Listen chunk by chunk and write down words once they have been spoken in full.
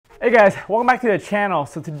Hey guys, welcome back to the channel.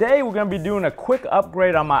 So today we're going to be doing a quick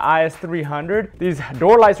upgrade on my IS300. These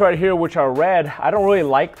door lights right here, which are red, I don't really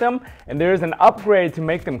like them, and there's an upgrade to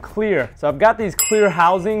make them clear. So I've got these clear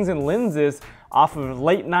housings and lenses off of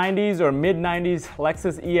late 90s or mid 90s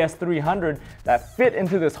Lexus ES300 that fit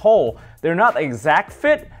into this hole. They're not the exact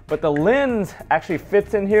fit, but the lens actually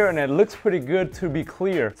fits in here and it looks pretty good to be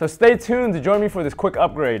clear. So stay tuned to join me for this quick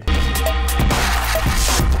upgrade.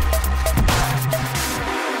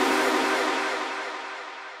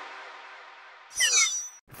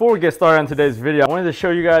 Before we get started on today's video, I wanted to show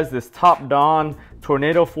you guys this Top Dawn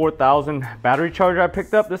Tornado 4000 battery charger I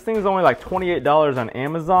picked up. This thing is only like $28 on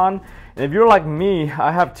Amazon. And if you're like me,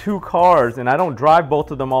 I have two cars and I don't drive both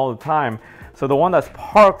of them all the time. So the one that's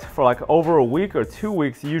parked for like over a week or 2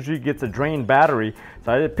 weeks usually gets a drained battery.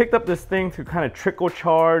 So I picked up this thing to kind of trickle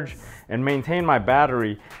charge and maintain my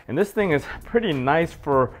battery. And this thing is pretty nice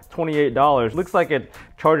for $28. Looks like it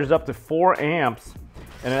charges up to 4 amps.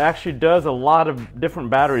 And it actually does a lot of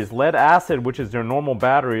different batteries. Lead acid, which is their normal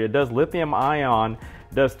battery. It does lithium ion.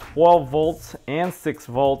 It does 12 volts and 6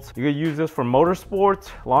 volts. You can use this for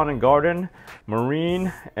motorsports, lawn and garden,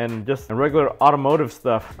 marine, and just regular automotive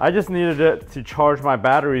stuff. I just needed it to charge my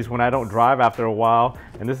batteries when I don't drive after a while.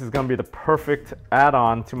 And this is gonna be the perfect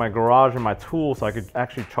add-on to my garage and my tools so I could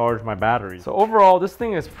actually charge my batteries. So overall, this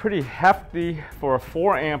thing is pretty hefty for a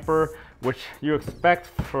 4 ampere, which you expect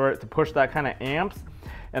for it to push that kind of amps.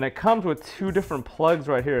 And it comes with two different plugs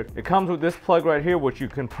right here. It comes with this plug right here, which you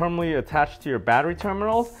can permanently attach to your battery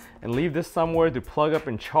terminals and leave this somewhere to plug up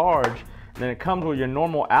and charge. And then it comes with your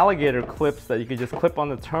normal alligator clips that you can just clip on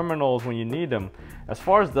the terminals when you need them. As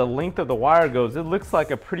far as the length of the wire goes, it looks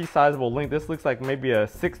like a pretty sizable length. This looks like maybe a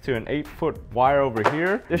 6 to an 8 foot wire over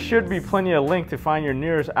here. This should be plenty of length to find your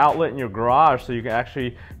nearest outlet in your garage so you can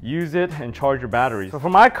actually use it and charge your batteries. So for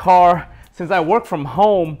my car, since I work from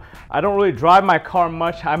home, I don't really drive my car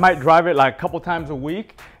much. I might drive it like a couple times a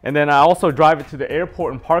week. And then I also drive it to the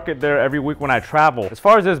airport and park it there every week when I travel. As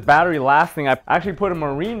far as this battery lasting, I actually put a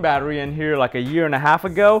marine battery in here like 1.5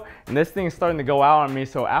 years ago. And this thing is starting to go out on me.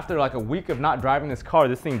 So after like a week of not driving this car,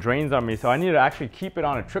 this thing drains on me. So I need to actually keep it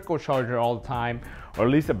on a trickle charger all the time, or at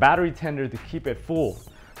least a battery tender to keep it full.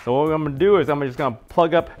 So what I'm gonna do is I'm just gonna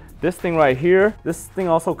plug up this thing right here. This thing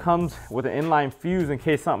also comes with an inline fuse in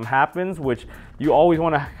case something happens, which you always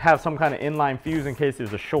want to have some kind of inline fuse in case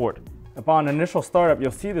there's a short. Upon initial startup,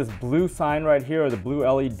 you'll see this blue sign right here, or the blue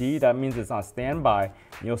LED. That means it's on standby.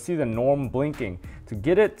 And you'll see the norm blinking. To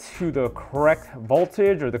get it to the correct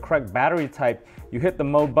voltage or the correct battery type, you hit the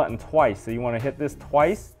mode button twice. So you want to hit this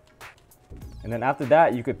twice. And then after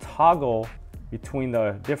that, you could toggle between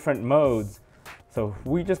the different modes. So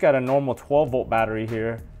we just got a normal 12 volt battery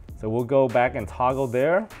here. So we'll go back and toggle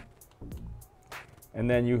there. And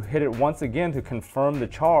then you hit it once again to confirm the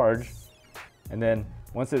charge. And then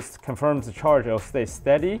once it confirms the charge, it'll stay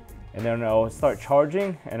steady. And then it'll start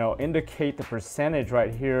charging and it'll indicate the percentage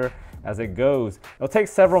right here as it goes. It'll take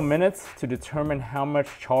several minutes to determine how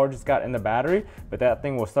much charge it's got in the battery, but that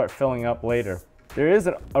thing will start filling up later. There is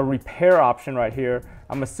a repair option right here.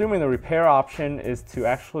 I'm assuming the repair option is to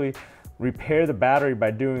actually repair the battery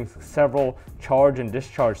by doing several charge and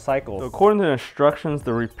discharge cycles. So according to the instructions,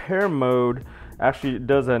 the repair mode actually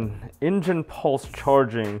does an engine pulse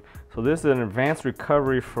charging. So this is an advanced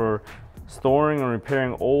recovery for storing and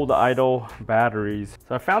repairing old idle batteries.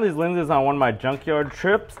 So I found these lenses on one of my junkyard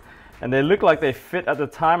trips and they looked like they fit at the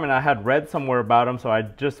time, and I had read somewhere about them, so I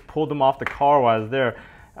just pulled them off the car while I was there.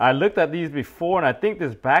 I looked at these before and I think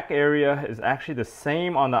this back area is actually the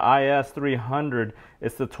same on the IS300.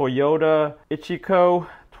 It's the Toyota Ichiko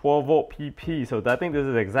 12 volt PP. So I think this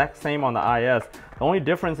is the exact same on the IS. The only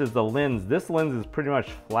difference is the lens. This lens is pretty much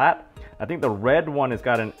flat. I think the red one has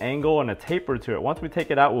got an angle and a taper to it. Once we take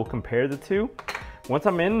it out, we'll compare the two. Once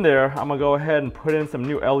I'm in there, I'm gonna go ahead and put in some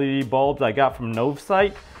new LED bulbs I got from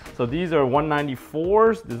NOVsight. So these are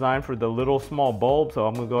 194s designed for the little small bulb. So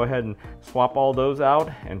I'm gonna go ahead and swap all those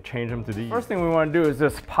out and change them to these. First thing we wanna do is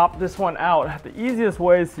just pop this one out. The easiest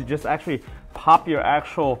way is to just actually pop your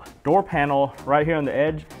actual door panel right here on the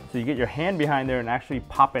edge. So you get your hand behind there and actually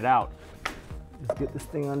pop it out. Just get this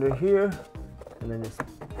thing under here and then just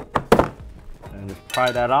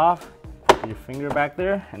pry that off. Put your finger back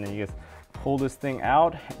there and then you just pull this thing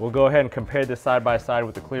out. We'll go ahead and compare this side by side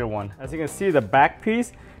with the clear one. As you can see, the back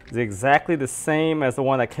piece is exactly the same as the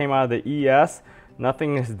one that came out of the ES.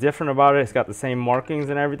 Nothing is different about it. It's got the same markings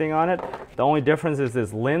and everything on it. The only difference is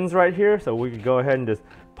this lens right here. So we could go ahead and just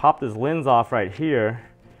pop this lens off right here.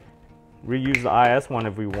 Reuse the IS one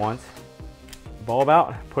if we want. Bulb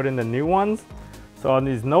out, put in the new ones. So on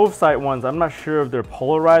these NOVsight ones, I'm not sure if they're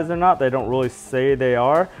polarized or not. They don't really say they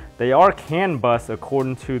are. They are CAN bus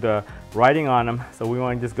according to the writing on them. So we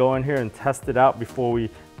want to just go in here and test it out before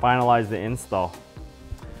we finalize the install.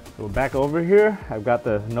 So back over here, I've got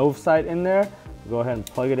the NOVsight in there. Go ahead and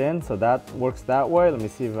plug it in so that works that way. Let me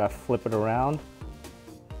see if I flip it around.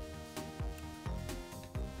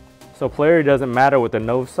 So polarity doesn't matter with the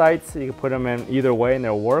NOVsights. You can put them in either way and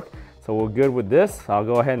they'll work. So we're good with this. I'll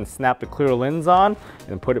go ahead and snap the clear lens on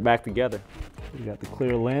and put it back together. You got the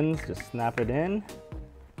clear lens, just snap it in,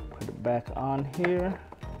 put it back on here,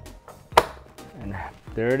 and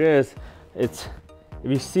there it is. If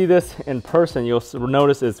you see this in person, you'll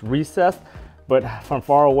notice it's recessed, but from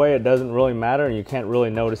far away it doesn't really matter and you can't really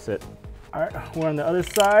notice it. All right, we're on the other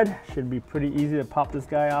side. Should be pretty easy to pop this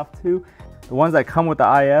guy off too. The ones that come with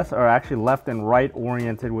the IS are actually left and right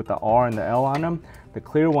oriented with the R and the L on them. The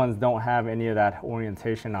clear ones don't have any of that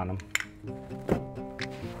orientation on them.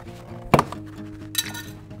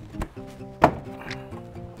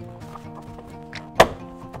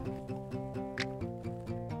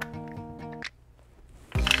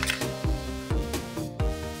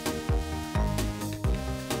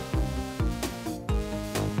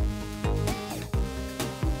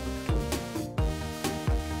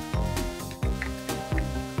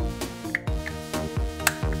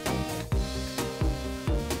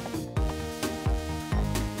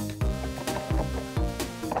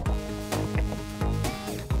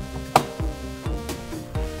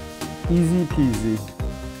 Easy peasy.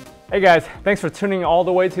 Hey guys, thanks for tuning all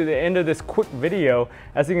the way to the end of this quick video.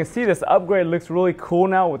 As you can see, this upgrade looks really cool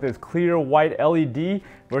now with this clear white LED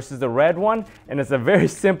versus the red one, and it's a very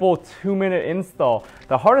simple 2-minute install.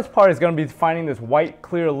 The hardest part is going to be finding this white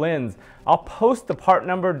clear lens. I'll post the part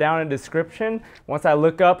number down in the description once I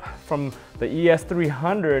look up from the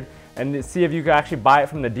ES300 and see if you can actually buy it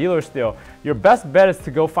from the dealer still. Your best bet is to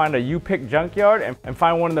go find a U-Pick junkyard and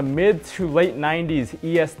find one of the mid to late 90s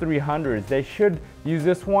ES300s. They should use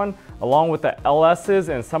this one along with the LS's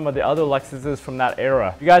and some of the other Lexuses from that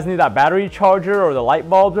era. If you guys need that battery charger or the light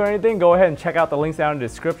bulbs or anything, go ahead and check out the links down in the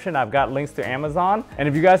description. I've got links to Amazon. And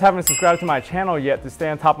if you guys haven't subscribed to my channel yet to stay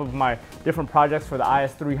on top of my different projects for the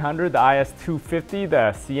IS300, the IS250,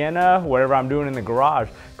 the Sienna, whatever I'm doing in the garage,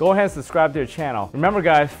 go ahead and subscribe to the channel. Remember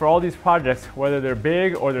guys, for all these projects, whether they're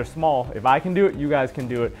big or they're small, if I can do it, you guys can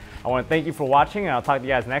do it. I want to thank you for watching and I'll talk to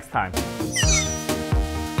you guys next time.